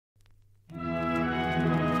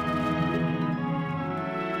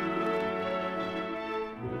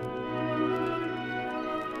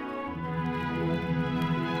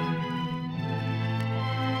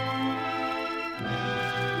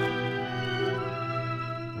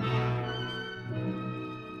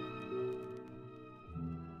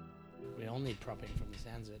need propping from the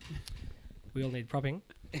sounds of it. We all need propping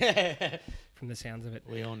from the sounds of it.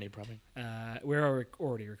 We all need propping. We're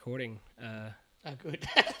already recording. Oh, good.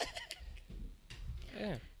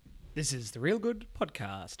 Yeah. This is the Real Good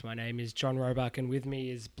Podcast. My name is John Roebuck, and with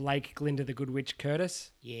me is Blake Glinda the Good Witch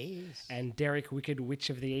Curtis. Yes. And Derek Wicked Witch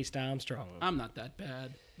of the East Armstrong. I'm not that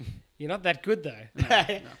bad. You're not that good, though.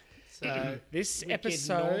 No. So This wicked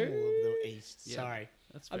episode... normal of the East. Yeah. Sorry.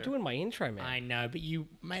 That's fair. I'm doing my intro, man. I know, but you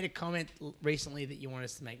made a comment recently that you want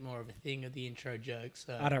us to make more of a thing of the intro joke.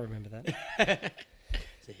 So, I don't remember that.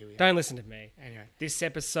 so here we are. Don't listen to me. Anyway. This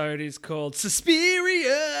episode is called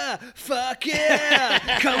Suspiria. Fuck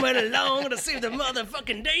yeah. Coming along to save the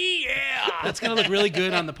motherfucking day. Yeah. That's going to look really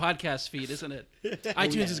good on the podcast feed, isn't it?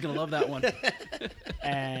 iTunes is going to love that one.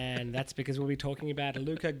 And that's because we'll be talking about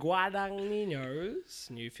Luca Guadagnino's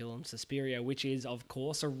new film, Suspiria, which is, of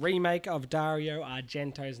course, a remake of Dario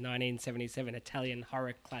Argento's 1977 Italian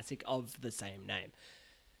horror classic of the same name.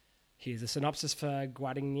 Here's a synopsis for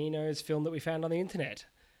Guadagnino's film that we found on the internet.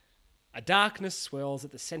 A darkness swirls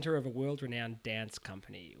at the center of a world-renowned dance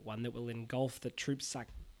company, one that will engulf the troupe's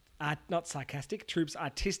troupe's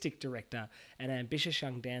artistic director, an ambitious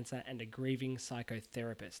young dancer, and a grieving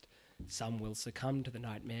psychotherapist. Some will succumb to the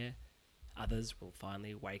nightmare, others will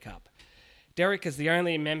finally wake up. Derek, is the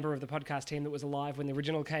only member of the podcast team that was alive when the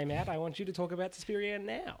original came out. I want you to talk about Suspiria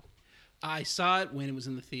now. I saw it when it was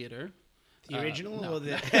in the theater. The original no. or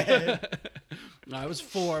the... No, I was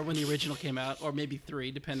 4 when the original came out, or maybe 3,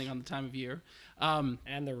 depending on the time of year. And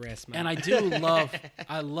the rest, man. And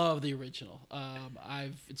I love the original.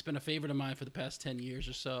 It's been a favorite of mine for the past 10 years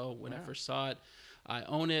or so. When I first saw it, I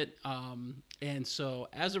own it. And so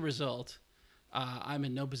as a result, I'm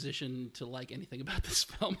in no position to like anything about this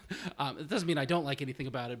film. It doesn't mean I don't like anything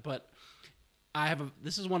about it, but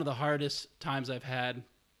this is one of the hardest times I've had,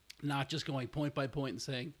 not just going point by point and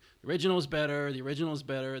saying the original is better, the original is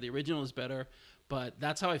better, the original is better. But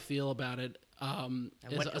that's how I feel about it.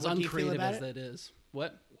 As uncreative as that is.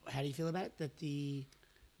 What? How do you feel about it? That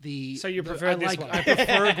So you prefer this one? I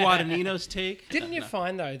prefer Guadagnino's take. Didn't you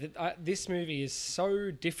find, though, that this movie is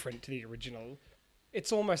so different to the original?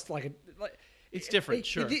 It's almost like It's different,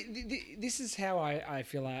 sure. This is how I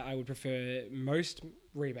feel I would prefer most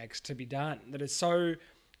remakes to be done. That is so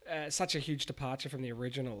such a huge departure from the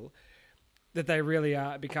original that they really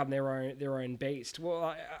become their own beast.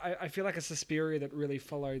 Well, I feel like a Suspiria that really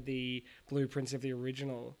followed the blueprints of the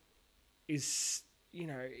original is,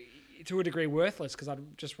 to a degree worthless because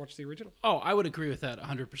I'd just watched the original. Oh, I would agree with that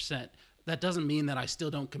 100%. That doesn't mean that I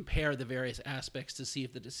still don't compare the various aspects to see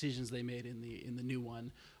if the decisions they made in the new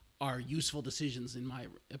one are useful decisions, in my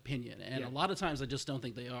opinion. And a lot of times I just don't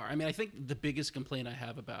think they are. I mean, I think the biggest complaint I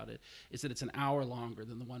have about it is that it's an hour longer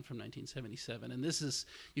than the one from 1977. And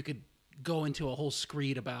you could go into a whole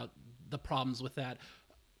screed about the problems with that.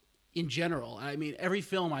 In general, I mean, every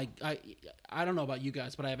film, I don't know about you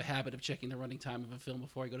guys, but I have a habit of checking the running time of a film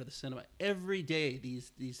before I go to the cinema. Every day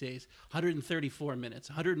these days, 134 minutes,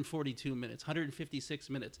 142 minutes, 156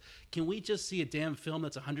 minutes. Can we just see a damn film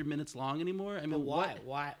that's 100 minutes long anymore? I mean, why?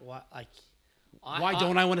 Why Why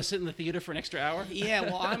don't I want to sit in the theater for an extra hour? Yeah,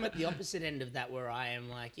 well, I'm at the opposite end of that, where I am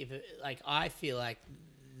I feel like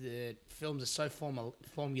the films are so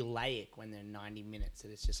formulaic when they're 90 minutes that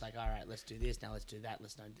it's just like, all right, let's do this now, let's do that,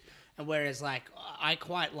 and whereas I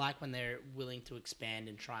quite like when they're willing to expand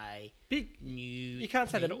and try new. You can't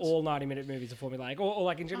say that all 90-minute movies are formulaic, or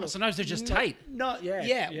like in general. Sometimes they're just tight. Well,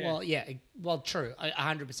 true,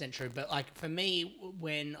 100% true. But like for me,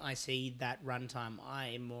 when I see that runtime, I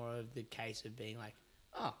am more of the case of being like,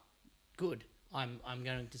 oh, good. I'm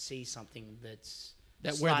going to see something that's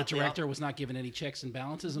where the director was not given any checks and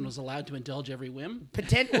balances and was allowed to indulge every whim.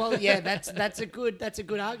 Well, yeah, that's a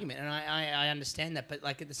good argument, and I understand that. But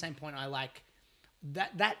like at the same point, I like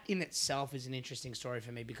that in itself is an interesting story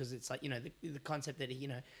for me, because it's like, the concept that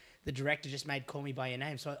the director just made Call Me by Your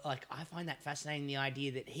Name. So like I find that fascinating, the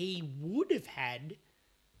idea that he would have had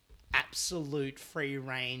absolute free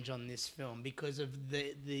range on this film because of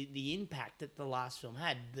the impact that the last film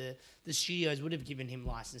had. The studios would have given him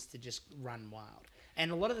license to just run wild. And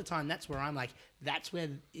a lot of the time, that's where I'm like, that's where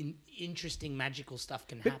interesting, magical stuff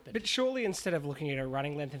can happen. But surely, instead of looking at a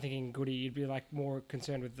running length and thinking goody, you'd be like more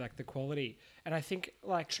concerned with like the quality. And I think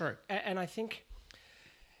True. And I think.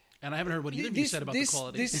 And I haven't heard what either of you said about the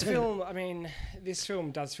quality. This film, I mean, this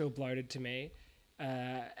film does feel bloated to me.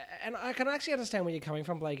 And I can actually understand where you're coming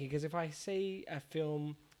from, Blakey, because if I see a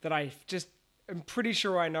film that I just am pretty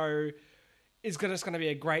sure I know is just going to be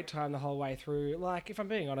a great time the whole way through. Like, if I'm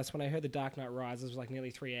being honest, when I heard The Dark Knight Rises was like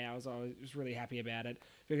nearly 3 hours, I was really happy about it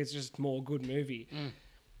because it's just more good movie.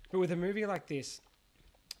 But with a movie like this,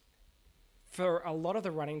 for a lot of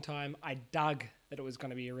the running time, I dug that it was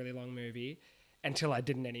going to be a really long movie until I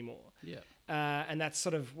didn't anymore. Yeah. And that's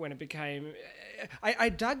sort of when it became... I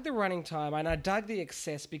dug the running time and I dug the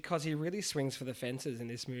excess because he really swings for the fences in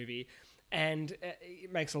this movie and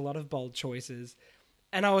it makes a lot of bold choices.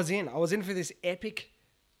 And I was in for this epic,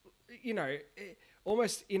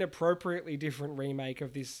 almost inappropriately different remake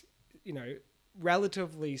of this,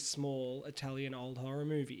 relatively small Italian old horror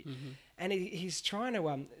movie. Mm-hmm. And he's trying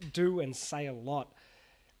to do and say a lot.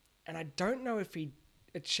 And I don't know if he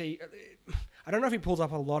pulls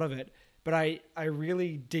up a lot of it, but I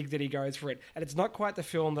really dig that he goes for it. And it's not quite the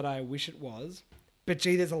film that I wish it was, but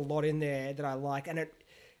gee, there's a lot in there that I like. And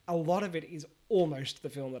a lot of it is almost the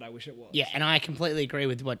film that I wish it was. Yeah, and I completely agree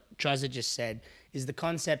with what Jozza just said, is the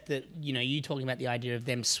concept that, you talking about the idea of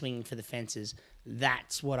them swinging for the fences,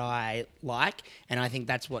 that's what I like, and I think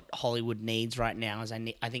that's what Hollywood needs right now, is I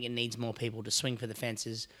think it needs more people to swing for the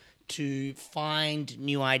fences, to find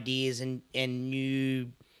new ideas and new,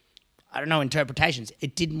 interpretations.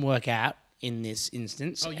 It didn't work out in this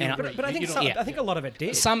instance. Oh, but I think a lot of it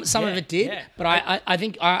did. Some of it did, but I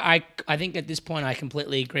think at this point I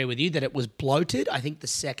completely agree with you that it was bloated. I think the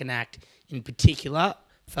second act in particular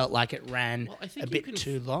felt like it ran a bit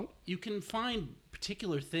too long. You can find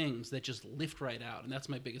particular things that just lift right out, and that's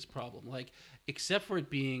my biggest problem. Like, except for it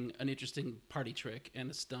being an interesting party trick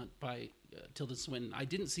and a stunt by Tilda Swinton, I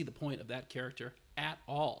didn't see the point of that character at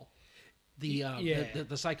all.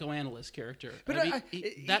 The psychoanalyst character. But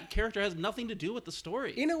that character has nothing to do with the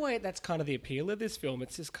story. In a way, that's kind of the appeal of this film.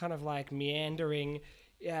 It's just kind of like meandering.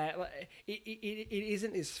 It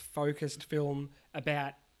isn't this focused film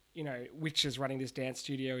about, witches running this dance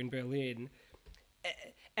studio in Berlin.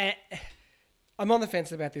 I'm on the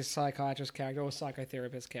fence about this psychiatrist character or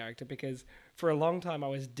psychotherapist character because for a long time I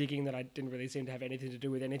was digging that I didn't really seem to have anything to do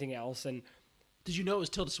with anything else. And did you know it was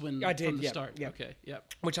Tilda Swinton from the start? Yeah. Okay, yeah.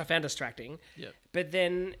 Which I found distracting. Yeah. But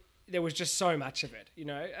then there was just so much of it,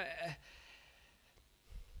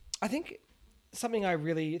 I think something I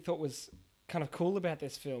really thought was kind of cool about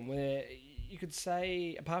this film, where you could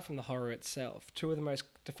say, apart from the horror itself, two of the most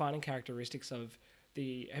defining characteristics of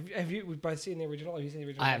we've both seen the original? Have you seen the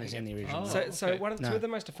original? I haven't seen the original. Two of the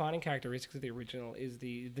most defining characteristics of the original is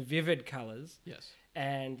the vivid colours. Yes.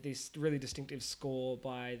 And this really distinctive score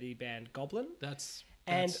by the band Goblin. I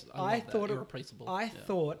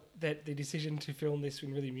thought that the decision to film this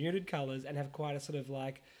in really muted colours and have quite a sort of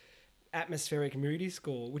like atmospheric, moody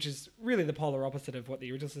score, which is really the polar opposite of what the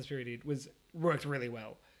original Suspiria did, worked really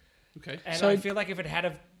well. Okay. And so I feel like if it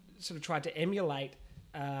had sort of tried to emulate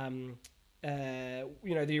the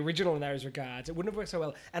original in those regards, it wouldn't have worked so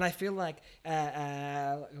well. And I feel like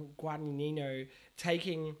Guadagnino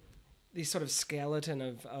taking this sort of skeleton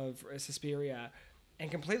of Suspiria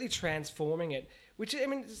and completely transforming it, which,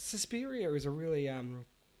 Suspiria is a really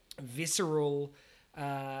visceral,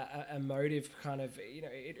 emotive kind of,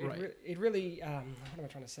 it really, what am I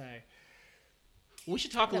trying to say? We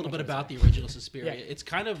should talk a little bit about the original Suspiria. Yeah. It's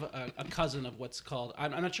kind of a cousin of what's called...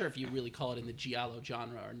 I'm not sure if you really call it in the giallo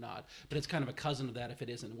genre or not, but it's kind of a cousin of that if it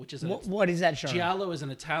isn't, which is... What is that genre? Giallo is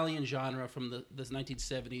an Italian genre from the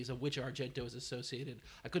 1970s, of which Argento is associated.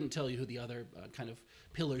 I couldn't tell you who the other kind of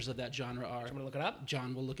pillars of that genre are. I'm going to look it up.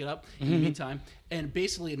 John will look it up in the meantime. And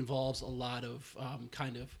basically it involves a lot of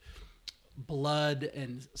kind of blood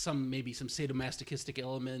and maybe some sadomasochistic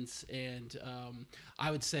elements, and I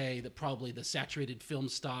would say that probably the saturated film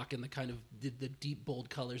stock and the kind of the deep bold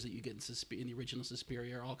colors that you get in the original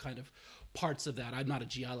Suspiria are all kind of parts of that. I'm not a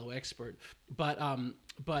giallo expert, but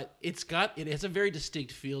it has a very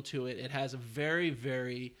distinct feel to it. It has a very,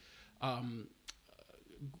 very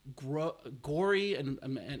gory, and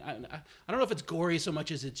I don't know if it's gory so much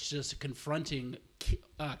as it's just a confronting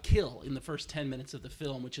kill in the first 10 minutes of the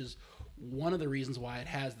film, which is one of the reasons why it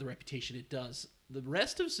has the reputation it does. The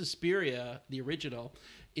rest of Suspiria, the original,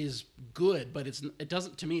 is good, but it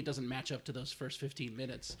doesn't match up to those first 15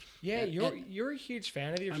 minutes. Yeah, you're a huge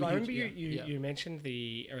fan of the original. I remember you mentioned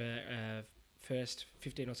the first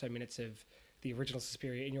 15 or so minutes of the original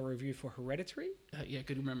Suspiria in your review for Hereditary. Yeah,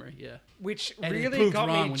 good memory, yeah. Which really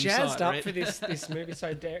got me jazzed up for this movie.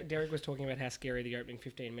 So Derek was talking about how scary the opening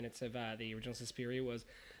 15 minutes of the original Suspiria was.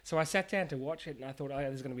 So I sat down to watch it and I thought,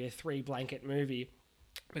 this is going to be a 3-blanket movie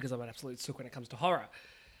because I'm an absolute sook when it comes to horror.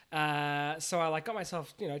 So I got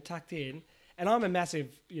myself, tucked in. And I'm a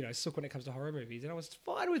massive, sook when it comes to horror movies, and I was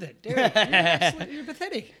fine with it. Derek, you're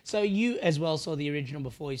pathetic. So you as well saw the original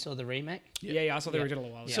before you saw the remake? Yeah, I saw the original a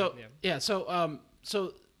while ago. So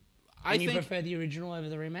I think... you prefer the original over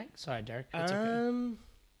the remake? Sorry, Derek. It's okay.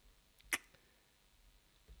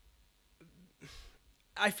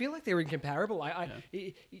 I feel like they're incomparable. I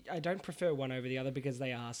don't prefer one over the other because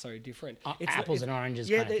they are so different. Apples and oranges.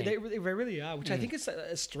 Yeah, kind of they thing. really are, which I think is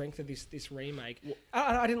a strength of this remake.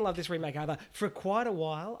 I didn't love this remake either. For quite a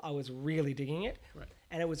while, I was really digging it. Right.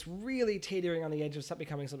 And it was really teetering on the edge of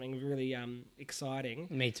becoming something really exciting.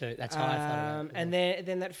 Me too. That's how I felt about it. And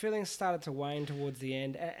then that feeling started to wane towards the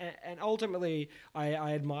end. And ultimately,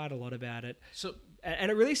 I admired a lot about it. So,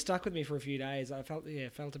 and it really stuck with me for a few days. I felt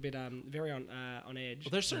a bit very on edge.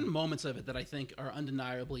 well, there's certain moments of it that I think are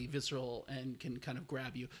undeniably visceral and can kind of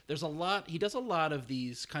grab you. There's a lot. He does a lot of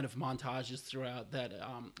these kind of montages throughout that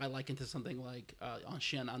I liken to something like Un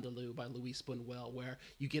Chien Andalou by Louis Buñuel, where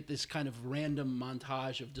you get this kind of random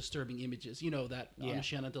montage of disturbing images. You know, that Un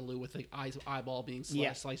Chien Andalou with the eyeball being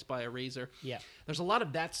sliced by a razor. Yeah. There's a lot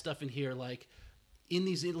of that stuff in here. Like in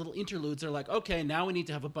these little interludes, they're like, okay, now we need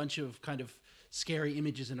to have a bunch of kind of scary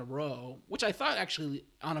images in a row, which I thought actually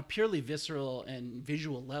on a purely visceral and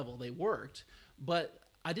visual level they worked, but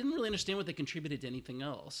I didn't really understand what they contributed to anything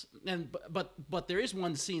else. And but there is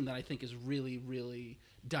one scene that I think is really, really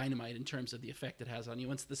dynamite in terms of the effect it has on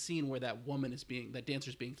you. It's the scene where that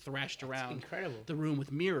dancer's being thrashed around the room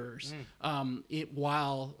with mirrors.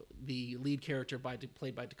 While the lead character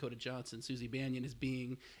played by Dakota Johnson, Susie Bannion,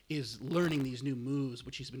 is learning these new moves,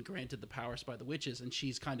 which she's been granted the powers by the witches, and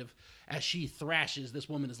she's kind of, as she thrashes, this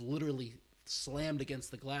woman is literally slammed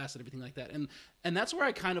against the glass and everything like that. And that's where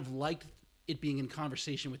I kind of liked it being in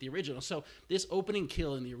conversation with the original. So this opening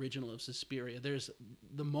kill in the original of Suspiria, there's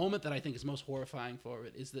the moment that I think is most horrifying for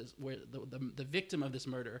it is this, where the victim of this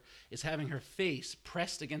murder is having her face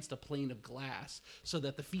pressed against a plane of glass so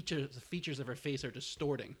that the features of her face are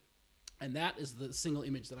distorting. And that is the single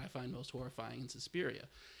image that I find most horrifying in Suspiria.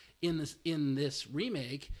 In this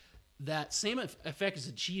remake, that same effect is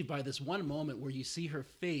achieved by this one moment where you see her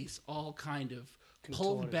face all kind of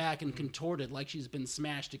pulled back and contorted like she's been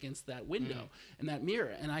smashed against that window and that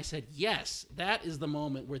mirror. And I said, yes, that is the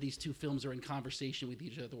moment where these two films are in conversation with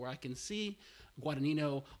each other, where I can see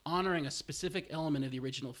Guadagnino honoring a specific element of the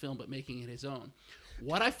original film but making it his own.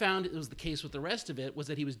 What I found was the case with the rest of it was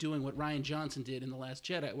that he was doing what Rian Johnson did in The Last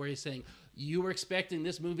Jedi, where he's saying, you were expecting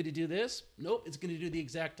this movie to do this? Nope, it's going to do the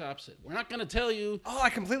exact opposite. We're not going to tell you. Oh, I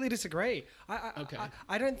completely disagree. Okay.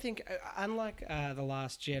 I don't think, unlike The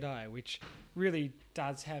Last Jedi, which really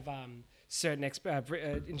does have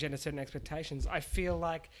engender certain expectations, I feel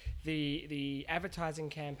like the advertising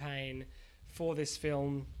campaign for this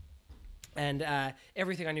film and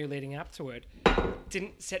everything I knew leading up to it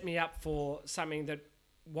didn't set me up for something that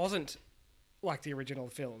wasn't like the original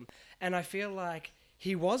film. And I feel like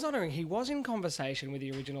he was in conversation with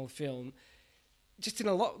the original film, just in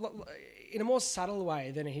a more subtle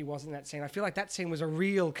way than he was in that scene. I feel like that scene was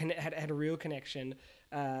had a real connection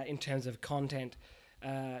in terms of content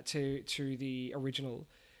to the original.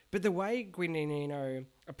 But the way Guadagnino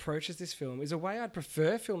approaches this film is a way I'd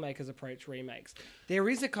prefer filmmakers approach remakes. There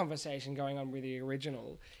is a conversation going on with the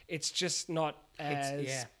original. It's just not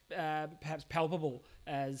as perhaps palpable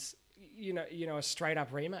as you know a straight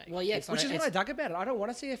up remake. Well, yeah, which is what I dug about it. I don't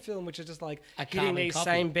want to see a film which is just like a hitting these copy.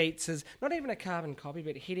 same beats as not even a carbon copy,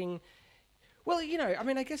 but hitting. Well, I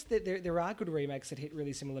mean, I guess there are good remakes that hit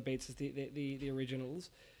really similar beats as the originals,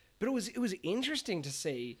 but it was interesting to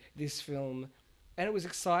see this film. And it was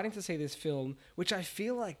exciting to see this film, which I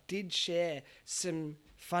feel like did share some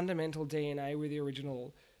fundamental DNA with the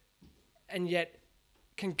original, and yet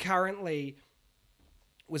concurrently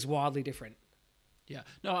was wildly different. Yeah.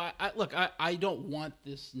 No, I don't want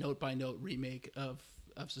this note-by-note remake of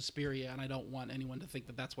Suspiria, and I don't want anyone to think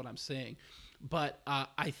that that's what I'm saying. But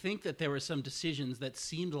I think that there were some decisions that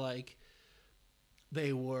seemed like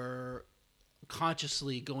they were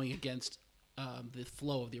consciously going against the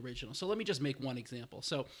flow of the original. So let me just make one example.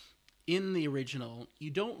 So in the original,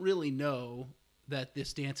 you don't really know that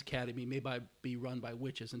this dance academy may be run by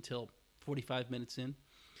witches until 45 minutes in.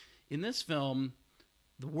 In this film,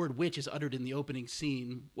 the word witch is uttered in the opening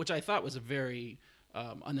scene, which I thought was a very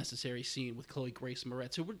unnecessary scene with Chloe Grace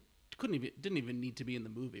Moretz, who didn't even need to be in the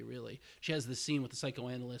movie, really. She has this scene with the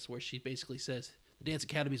psychoanalyst where she basically says, the dance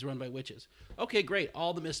academy is run by witches. Okay, great.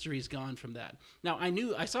 All the mystery is gone from that. Now,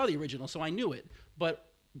 I saw the original, so I knew it. But,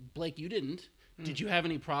 Blake, you didn't. Did you have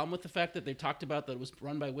any problem with the fact that they talked about that it was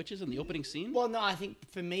run by witches in the opening scene? Well, no, I think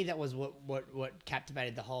for me that was what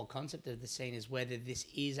captivated the whole concept of the scene, is whether this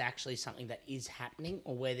is actually something that is happening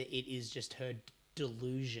or whether it is just her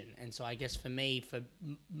delusion. And so I guess for me, for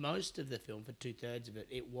most of the film, for 2/3 of it,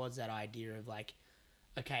 it was that idea of like,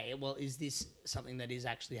 okay, well, is this something that is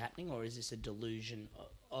actually happening, or is this a delusion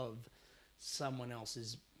of someone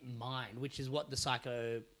else's mind? Which is what the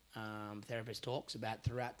therapist talks about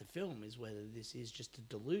throughout the film is whether this is just a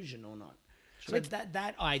delusion or not. So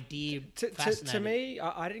that idea to me,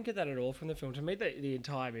 I didn't get that at all from the film. To me, the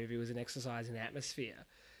entire movie was an exercise in atmosphere,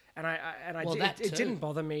 and it didn't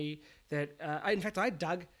bother me that. In fact, I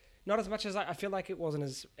dug. Not as much as I feel like it wasn't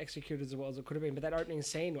as executed as well as it could have been, but that opening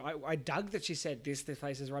scene, I dug that she said this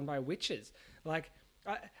place is run by witches. Like,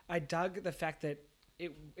 I dug the fact that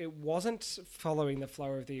it wasn't following the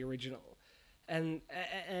flow of the original. And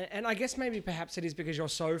I guess maybe perhaps it is because you're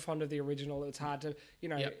so fond of the original, it's hard to,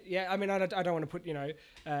 I mean, I don't want to put,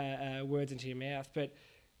 words into your mouth, but,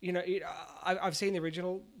 I've seen the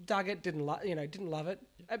original, dug it, didn't love it.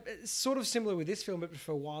 Sort of similar with this film, but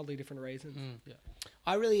for wildly different reasons. Yeah.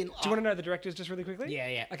 I really... Do you want to know the directors just really quickly?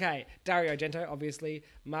 Yeah. Okay, Dario Argento, obviously.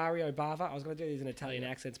 Mario Bava. I was going to do these in Italian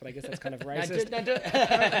accents, but I guess that's kind of racist.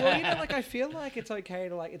 Well, I feel like it's okay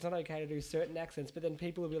to it's not okay to do certain accents, but then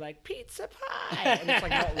people will be like, pizza pie, and it's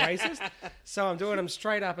like not racist. So I'm doing them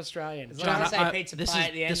straight up Australian. John,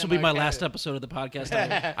 this will be my last episode of the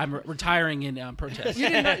podcast. I'm retiring in protest. You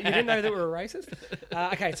didn't know that we were racist?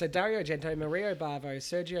 Okay, so Dario Argento, Mario Bava,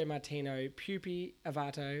 Sergio Martino, Pupi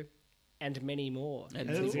Avato, and many more. Well,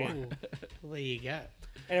 there you go.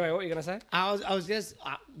 Anyway, what were you going to say? I was just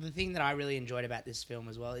the thing that I really enjoyed about this film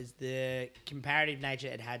as well is the comparative nature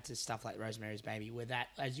it had to stuff like Rosemary's Baby, where that,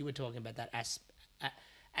 as you were talking about, that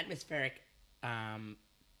atmospheric, tone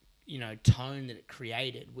that it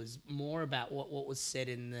created was more about what was said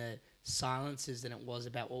in the silences than it was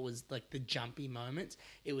about what was like the jumpy moments.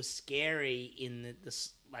 It was scary in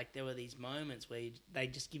there were these moments where they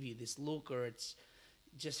just give you this look, or it's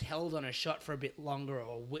just held on a shot for a bit longer,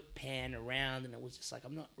 or whip pan around, and it was just like,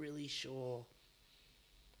 I'm not really sure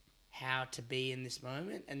how to be in this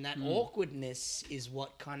moment. And that awkwardness is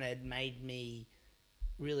what kind of made me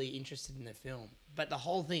really interested in the film. But the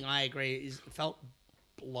whole thing, I agree, it felt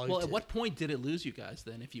bloated. Well, at what point did it lose you guys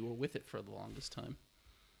then, if you were with it for the longest time?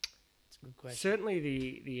 That's a good question.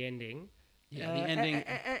 Certainly the ending. Yeah, the ending.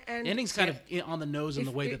 Ending's kind of on the nose in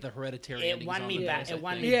the way that the Hereditary ending. It won me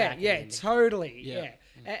back. Yeah, totally. Yeah.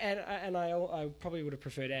 And I probably would have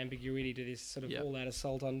preferred ambiguity to this sort of all-out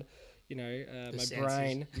assault on, my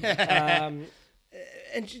brain. And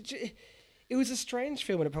it was a strange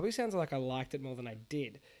film, and it probably sounds like I liked it more than I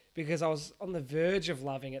did, because I was on the verge of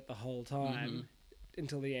loving it the whole time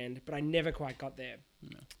until the end, but I never quite got there.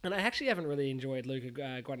 No. And I actually haven't really enjoyed Luca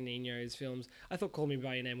Guadagnino's films. I thought Call Me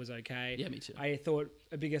By Your Name was okay. Yeah, me too. I thought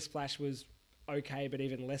A Bigger Splash was okay, but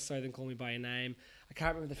even less so than Call Me By Your Name. I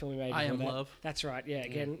can't remember the film he made before I Am that. Love. That's right, yeah.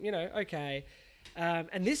 Again, okay.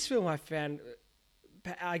 And this film I found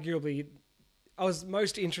arguably... I was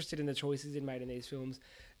most interested in the choices he made in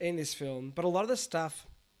this film. But a lot of the stuff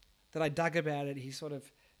that I dug about it, he sort of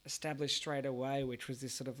established straight away, which was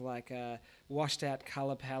this sort of like a washed out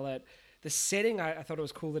colour palette. The setting, I thought it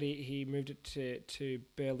was cool that he moved it to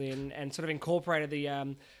Berlin and sort of incorporated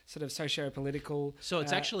the sort of socio-political... So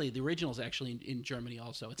it's actually, the original's actually in Germany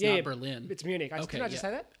also. It's not Berlin. It's Munich. Did I just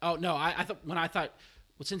say that? Oh, no, I thought,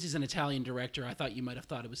 since he's an Italian director, I thought you might have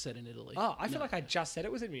thought it was set in Italy. Oh, I feel like I just said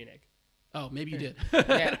it was in Munich. Oh, maybe you did. Yeah.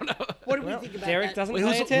 I don't know. What do we think about Derek that? doesn't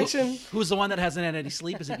pay attention. Who's the one that hasn't had any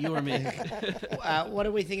sleep? Is it you or me? What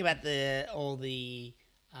do we think about the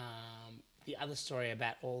other story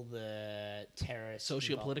about all the terrorists?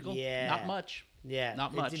 Socio-political? Yeah. Not much. Yeah.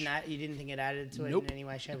 Not much. You didn't think it added to it in any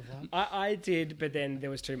way, shape, or form? I did, but then there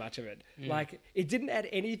was too much of it. Like, it didn't add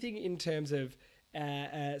anything in terms of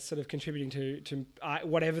sort of contributing to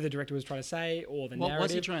whatever the director was trying to say or the narrative. What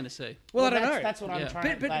was he trying to say? Well, I don't know. That's what I'm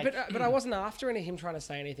trying to... But I wasn't after him trying to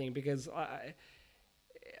say anything, because I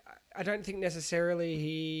don't think necessarily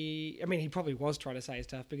he probably was trying to say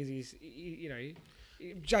stuff, because he's,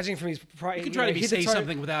 judging from his... You can try to say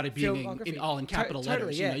something without it being all in capital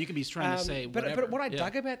letters. Yeah. You can be trying to say whatever. But what I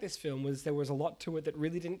dug about this film was there was a lot to it that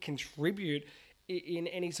really didn't contribute in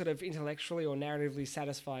any sort of intellectually or narratively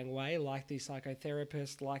satisfying way, like the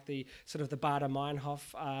psychotherapist, like the sort of the Baader Meinhof,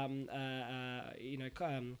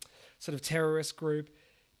 sort of terrorist group.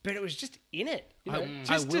 But it was just in it.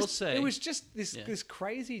 I will say it was just this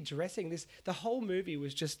crazy dressing. The whole movie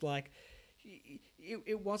was just like,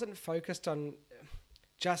 it wasn't focused on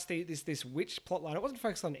just this witch plotline. It wasn't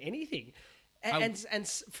focused on anything, and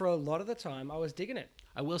for a lot of the time, I was digging it.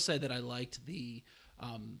 I will say that I liked the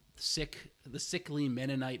sickly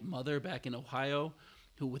Mennonite mother back in Ohio,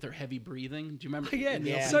 who with her heavy breathing. Do you remember?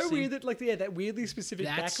 So weird that that weirdly specific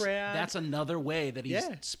background. That's another way that he's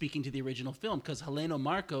speaking to the original film, because Helena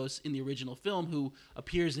Marcos in the original film, who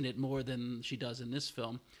appears in it more than she does in this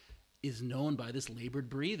film, is known by this labored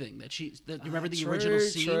breathing that you remember the original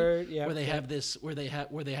scene where they have this where they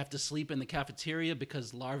have to sleep in the cafeteria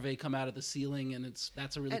because larvae come out of the ceiling, and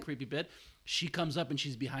that's a really creepy bit. She comes up and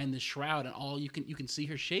she's behind this shroud, and all you can see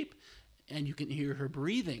her shape, and you can hear her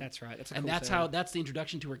breathing. That's right. That's the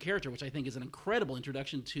introduction to her character, which I think is an incredible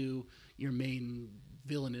introduction to your main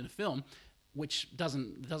villain in a film, which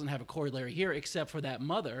doesn't have a corollary here except for that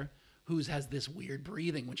mother who has this weird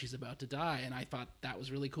breathing when she's about to die, and I thought that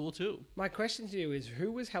was really cool too. My question to you is,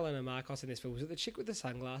 who was Helena Marcos in this film? Was it the chick with the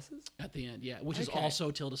sunglasses? At the end, yeah, which is also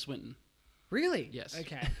Tilda Swinton. Really? Yes.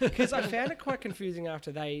 Okay. Because I found it quite confusing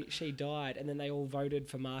after she died, and then they all voted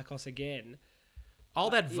for Marcos again. All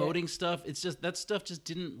that voting stuff, it's just that stuff just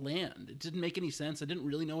didn't land. It didn't make any sense. I didn't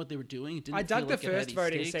really know what they were doing. I dug the first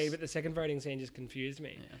voting scene, but the second voting scene just confused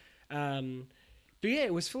me. Yeah. But yeah,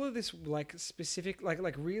 it was full of this like specific,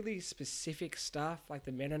 like really specific stuff, like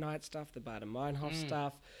the Mennonite stuff, the Bader Meinhof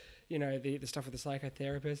stuff, the stuff with the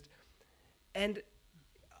psychotherapist, and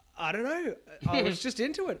I don't know, I was just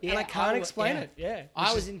into it, and I can't explain it. Yeah,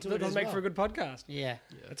 I was into it as well. It'll make for a good podcast. Yeah,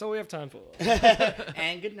 that's all we have time for.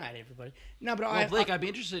 And good night, everybody. No, but Blake, I'd be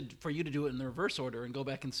interested for you to do it in the reverse order and go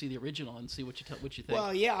back and see the original and see what you think.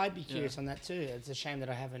 Well, yeah, I'd be curious on that too. It's a shame that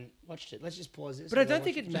I haven't watched it. Let's just pause this. But I don't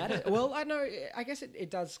think it matters. Well, I know. I guess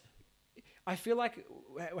it does. I feel like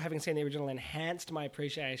having seen the original enhanced my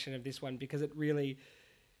appreciation of this one because it really,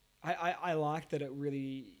 I liked that it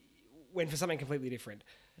really went for something completely different.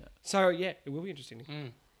 Yeah. So yeah, it will be interesting.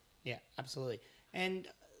 Yeah, absolutely. And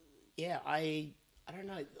yeah, I don't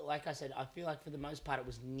know. Like I said, I feel like for the most part it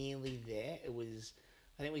was nearly there. It was.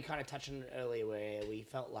 I think we kind of touched on it earlier, where we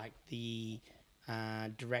felt like the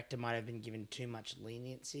director might have been given too much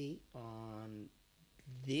leniency on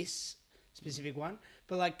this specific one.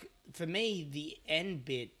 But like for me, the end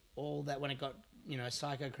bit, all that when it got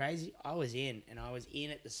psycho crazy, I was in, and I was in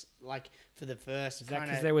at this like for the first. Is that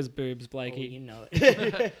because there was boobs, Blakey? You know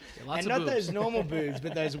it. Lots and of not boobs. Those normal boobs,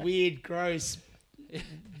 but those weird, gross.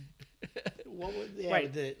 What was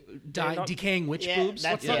the decaying witch boobs?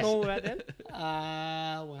 What's not normal about that?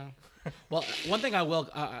 Well, one thing I will,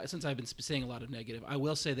 since I've been saying a lot of negative, I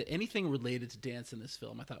will say that anything related to dance in this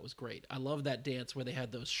film I thought was great. I love that dance where they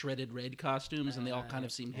had those shredded red costumes and they all kind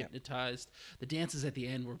of seemed hypnotized. The dances at the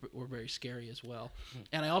end were very scary as well.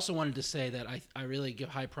 And I also wanted to say that I really give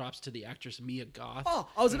high props to the actress Mia Goth. Oh,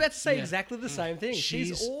 I was about to say exactly the same thing.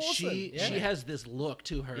 She's awesome. She has this look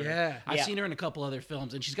to her. Yeah. I've seen her in a couple other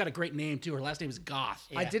films, and she's got a great name too. Her last name is Goth.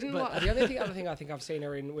 Yeah. I didn't. The other thing I think I've seen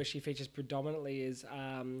her in where she features predominantly is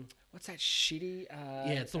what's that shitty?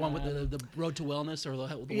 It's the one with the Road to Wellness or the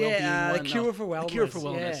well-being the one. Cure for Wellness. The Cure for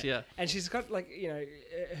Wellness, yeah. And she's got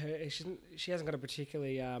she hasn't got a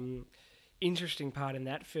particularly interesting part in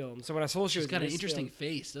that film. So when I saw she's got an interesting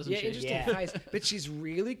face, doesn't she? Interesting face. But she's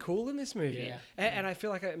really cool in this movie. Yeah. And I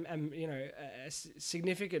feel like a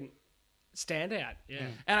significant standout. Yeah.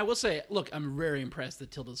 And I will say, look, I'm very impressed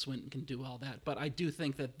that Tilda Swinton can do all that, but I do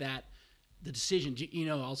think that the decision,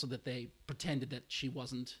 also that they pretended that she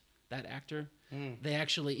wasn't that actor. They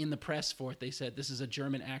actually, in the press for it, they said this is a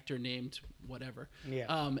German actor named whatever. Yeah.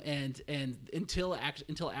 And until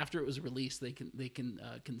after it was released, they continue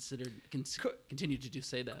to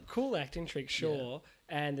say that. Cool acting trick, sure.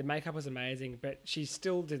 Yeah. And the makeup was amazing, but she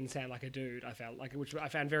still didn't sound like a dude. I felt like, which I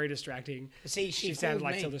found very distracting. See, she sounded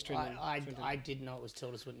like Tilda Swinton. I didn't know it was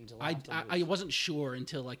Tilda Swinton until I wasn't sure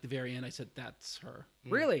until like the very end. I said that's her.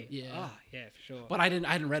 Really? Yeah. Oh, yeah, for sure. But I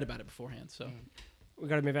hadn't read about it beforehand, so. We've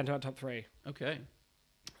got to move on to our top three. Okay.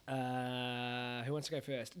 Who wants to go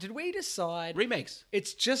first? Did we decide? Remakes.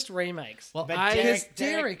 It's just remakes. Well,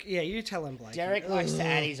 Derek, yeah, you tell him, Blake. Derek likes to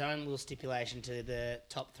add his own little stipulation to the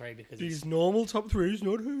top three because his normal top three is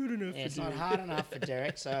not hard enough. It's not hard enough for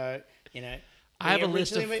Derek, so I have a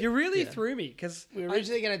list of. You really threw me because we were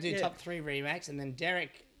originally going to do top three remakes, and then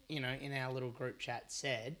Derek, in our little group chat,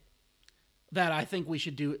 said that I think we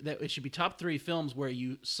should do that. It should be top three films where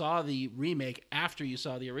you saw the remake after you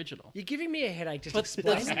saw the original. You're giving me a headache. Just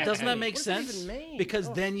explain. Doesn't that make sense? What does it even mean?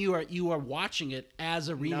 Because then you are watching it as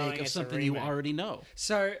a remake of something you already know.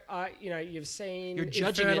 So you've seen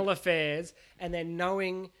judging Infernal Affairs, and then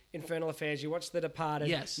knowing Infernal Affairs, you watch The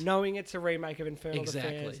Departed, knowing it's a remake of Infernal Affairs.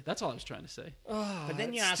 Exactly. That's all I was trying to say. Oh, but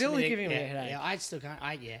then you're still giving me a headache. Yeah, I still can't.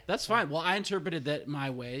 That's fine. Well, I interpreted that my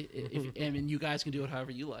way. And you guys can do it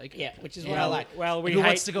however you like. Yeah, which is what I like. Well, who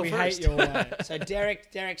wants to go first? Hate your way. So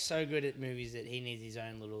Derek's so good at movies that he needs his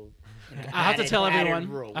own little. I have to tell everyone.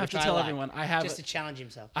 Rule, I have to tell everyone. I have just to challenge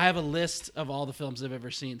himself. I have a list of all the films I've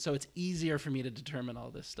ever seen, so it's easier for me to determine all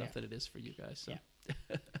this stuff than it is for you guys. So.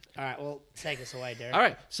 Yeah. All right, well, take us away, Derek. All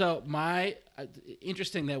right, so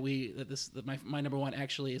interesting that my number one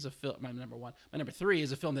actually is a film. My number three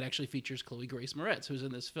is a film that actually features Chloe Grace Moretz, who's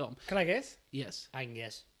in this film. Can I guess? Yes. I can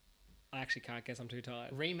guess. I actually can't guess. I'm too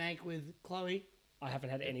tired. Remake with Chloe. I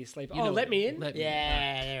haven't had any sleep. You know, Let Me In.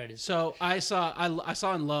 Yeah, there it is. So I saw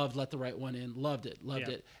and loved Let the Right One In. Loved it.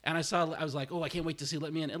 And I was like, oh, I can't wait to see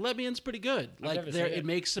Let Me In. And Let Me In's pretty good. Like it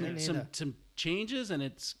makes some changes, and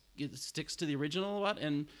it sticks to the original a lot.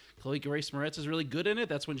 And Chloe Grace Moretz is really good in it.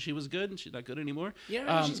 That's when she was good, and she's not good anymore.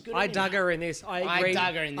 Yeah, she's good. I dug her in this. I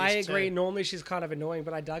agree. Too. Normally she's kind of annoying,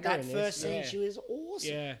 but I dug her in this. That first scene, she was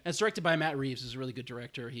awesome. Yeah. And it's directed by Matt Reeves, who's a really good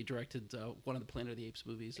director. He directed one of the Planet of the Apes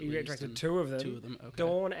movies. He directed two of them. Okay.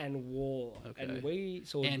 Dawn and War. Okay. And we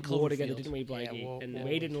saw War together, didn't we, Blakey? And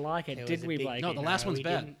we didn't like it, did we, Blakey? No, the last one's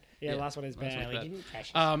bad. Yeah, the last one is bad. We didn't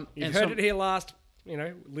catch it. You've heard it here last,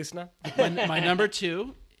 listener. My number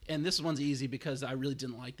two, and this one's easy because I really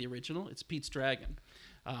didn't like the original. It's Pete's Dragon.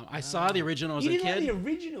 I saw the original as a kid. You didn't like the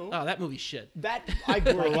original? Oh, that movie's shit. I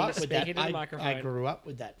grew up with that. I grew up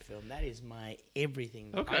with that film. That is my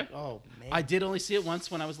everything. Okay. Man. I did only see it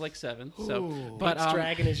once when I was like 7. So, but Pete's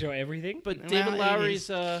Dragon is your everything. But David Lowery's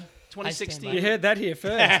 2016. You heard that here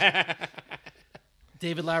first.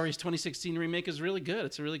 David Lowery's 2016 remake is really good.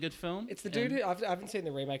 It's a really good film. It's the dude who I haven't seen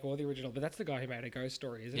the remake or the original, but that's the guy who made A Ghost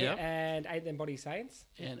Story, isn't it? And Ain't Them Body Saints.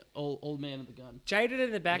 And Old Man and the Gun. Jaded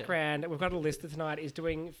in the background, we've got a lister tonight, is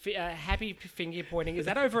doing happy finger pointing. Is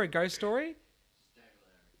that over A Ghost Story?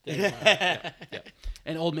 Yeah.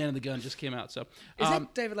 And Old Man and the Gun just came out. So is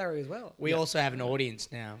that David Lowery as well? We also have an audience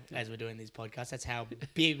now as we're doing these podcasts. That's how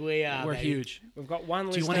big we are. We're huge. We've got one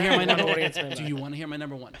listener. Do you want to hear my number audience member? Do you want to hear my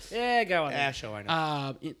number one? Yeah, go on. Yeah, sure, I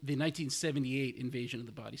know. The 1978 Invasion of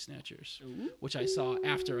the Body Snatchers, which I saw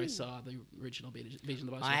after I saw the original Invasion of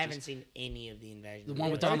the Body Snatchers. I haven't seen any of the Invasion. The one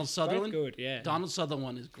with Donald Sutherland. Good, yeah. Donald Sutherland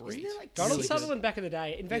one is great. Donald Sutherland back in the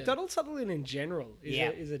day. In fact, Donald Sutherland in general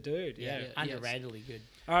is a dude. Yeah, underratedly good.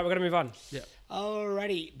 All right, we're gonna move on. Yeah.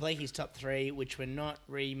 Alrighty, Blakey's top 3, which were not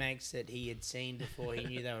remakes that he had seen before he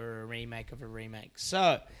knew they were a remake of a remake.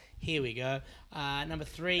 So, here we go. Number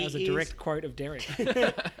 3 that was a direct quote of Derek.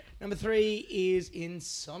 Number 3 is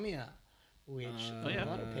Insomnia, which a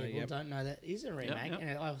lot of people don't know that is a remake. And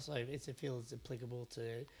it also it feels applicable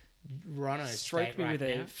to Ronno's Strike me with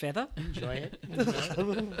a feather. Enjoy it.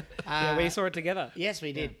 We saw it together. Yes,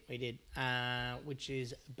 we did. We did. Which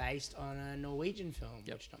is based on a Norwegian film,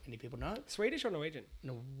 which not many people know. Swedish or Norwegian?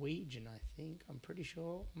 Norwegian, I think. I'm pretty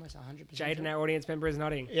sure. Almost 100%. Jaden, our audience member, is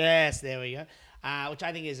nodding. Yes, there we go. Which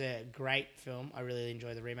I think is a great film. I really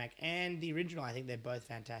enjoy the remake and the original. I think they're both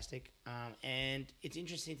fantastic. And it's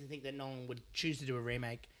interesting to think that Nolan would choose to do a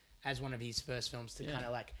remake as one of his first films to kind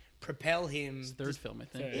of like propel him. His third film, I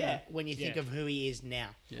think. When you think of who he is now,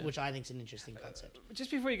 which I think is an interesting concept.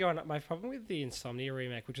 Just before you go on, my problem with the Insomnia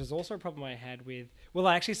remake, which was also a problem I had with... Well,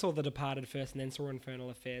 I actually saw The Departed first and then saw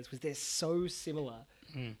Infernal Affairs, was they're so similar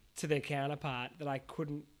to their counterpart that I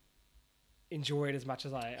couldn't enjoy it as much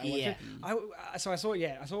as I wanted to. So I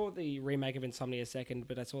saw the remake of Insomnia second,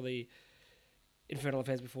 but I saw the Infernal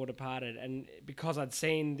Affairs before Departed, and because I'd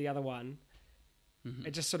seen the other one...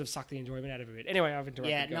 It just sort of sucked the enjoyment out of it. Anyway, I've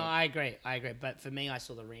interrupted. Yeah, no, I agree. But for me, I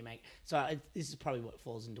saw the remake. So this is probably what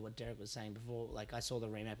falls into what Derek was saying before. Like, I saw the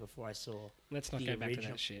remake before I saw Let's not go back to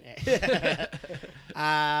that shit.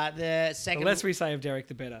 The second... The less we say of Derek,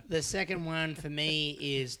 the better. The second one for me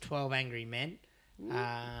is 12 Angry Men.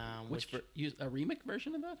 A remake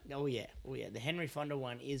version of that? Oh, yeah. The Henry Fonda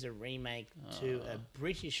one is a remake to a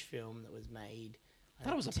British film that was made... I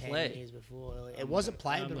thought it was a 10 play. years before. It was a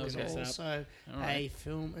play, but it was also a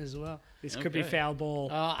film as well. This could be foul ball.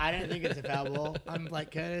 Oh, I don't think it's a foul ball. I'm Blake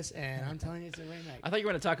Curtis, and I'm telling you it's a remake. I thought you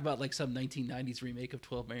were going to talk about like some 1990s remake of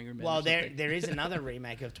 12 Angry Men. Well, there is another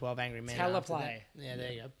remake of 12 Angry Men. Teleplay. Yeah,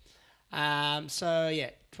 there you go.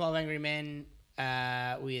 12 Angry Men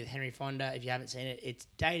with Henry Fonda. If you haven't seen it, it's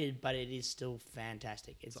dated, but it is still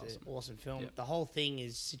fantastic. It's an awesome film. Yep. The whole thing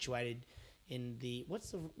is situated... in the what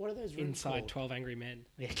are those rooms inside called? 12 Angry Men?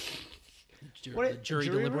 Yeah. The jury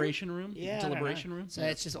deliberation room? Yeah, deliberation room. So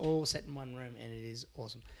it's just all set in one room, and it is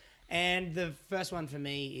awesome. And the first one for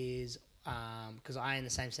me is because I, in the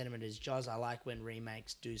same sentiment as Joz, I like when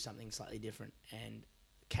remakes do something slightly different. And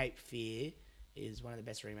Cape Fear is one of the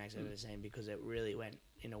best remakes I've ever seen because it really went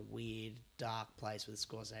in a weird, dark place with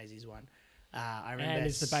Scorsese's one. I remember and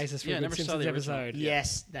it's the basis for a good Simpsons episode.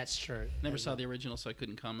 Yes, that's true. Never saw the original, so I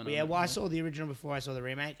couldn't comment on it. Yeah, well, I saw the original before I saw the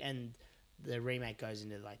remake, and the remake goes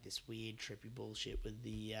into like this weird, trippy bullshit with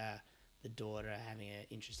the the daughter having an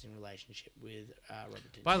interesting relationship with Robert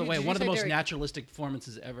De Niro. By the way, did you one of the say most Derek- naturalistic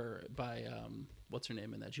performances ever by what's her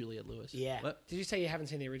name in that, Juliette Lewis. Yeah. What? Did you say you haven't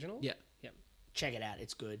seen the original? Yeah. Check it out.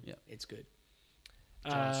 It's good. Yeah. It's good.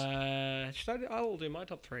 I will do my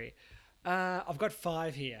top 3. I've got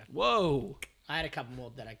 5 here. Whoa. I had a couple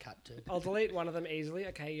more that I cut too. I'll delete one of them easily.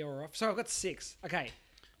 Okay, you're off. So I've got 6. Okay,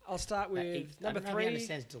 I'll start with number I don't know if he 3.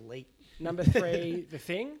 understands delete. Number 3, The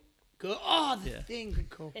Thing. Good. Oh, the Yeah. thing. Good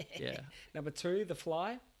call. Yeah. Number 2, The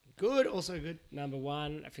Fly. Good. Also good. Number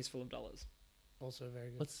 1, A Fistful of Dollars. Also very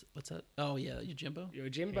good. What's that? Oh yeah, Jimbo. You're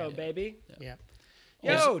Jimbo, Yeah. baby. Yeah.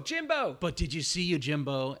 Yo, Jimbo. But did you see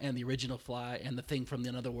Jimbo and the original Fly and the Thing from the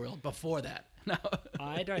Another World before that? No.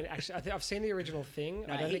 I don't actually. I've seen the original Thing.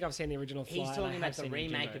 No, I don't think I've seen the original Fly. He's and I talking have about the seen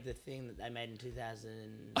remake Jimbo. of the thing that they made in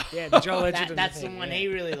 2000. Yeah, the Joel Edgerton. That's the thing, one yeah. he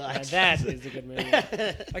really Yeah, likes. that is a good movie.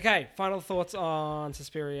 Okay, final thoughts on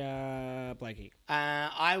Suspiria, Blakey.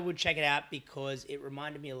 I would check it out because it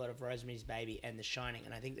reminded me a lot of Rosemary's Baby and The Shining,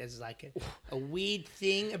 and I think there's like a weird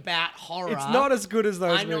thing about horror. It's not as good as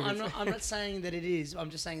those I know, movies. I'm not saying that it is.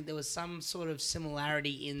 I'm just saying there was some sort of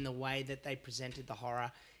similarity in the way that they presented the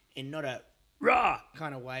horror, in not a raw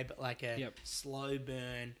kind of way, but like a Yep. slow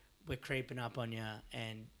burn. We're creeping up on you,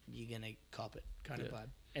 and you're gonna cop it kind of vibe.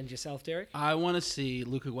 And yourself, Derek? I want to see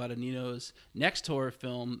Luca Guadagnino's next horror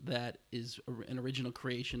film that is an original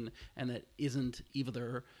creation and that isn't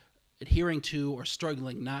either adhering to or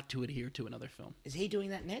struggling not to adhere to another film. Is he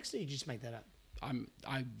doing that next, or you just make that up?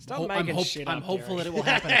 Stop making shit I'm up, hopeful Derek. that it will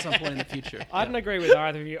happen at some point in the future. I don't agree with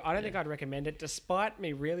either of you. I don't think I'd recommend it. Despite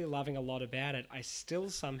me really loving a lot about it, I still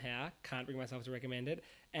somehow can't bring myself to recommend it.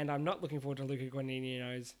 And I'm not looking forward to Luca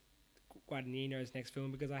Guadagnino's next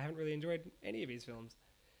film because I haven't really enjoyed any of his films.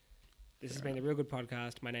 This has been a real good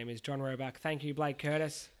podcast. My name is John Roebuck. Thank you, Blake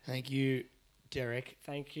Curtis. Thank you, Derek.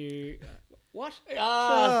 Thank you. What?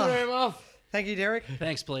 Ah, threw him off. Thank you, Derek.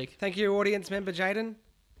 Thanks, Blake. Thank you, audience member Jaden.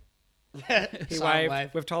 He Silent waved. wave.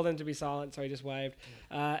 We've told him to be silent, so he just waved.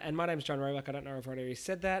 And my name's John Roebuck. I don't know if I already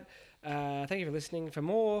said that. Thank you for listening. For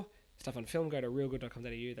more stuff on film, go to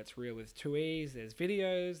reelgood.com.au. That's real with 2 E's. There's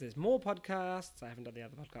videos. There's more podcasts. I haven't done the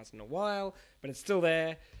other podcasts in a while, but it's still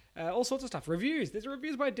there. All sorts of stuff. Reviews. There's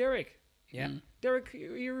reviews by Derek. Yeah. Derek, are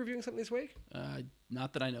you reviewing something this week?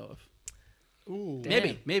 Not that I know of. Ooh.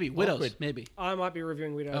 Maybe Widows. Awkward. Maybe. I might be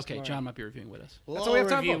reviewing Widows Okay, tomorrow. John might be reviewing Widows. We'll all we have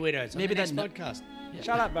time review for. Widows on Maybe the next that- podcast.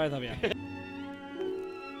 Shut up, both of you.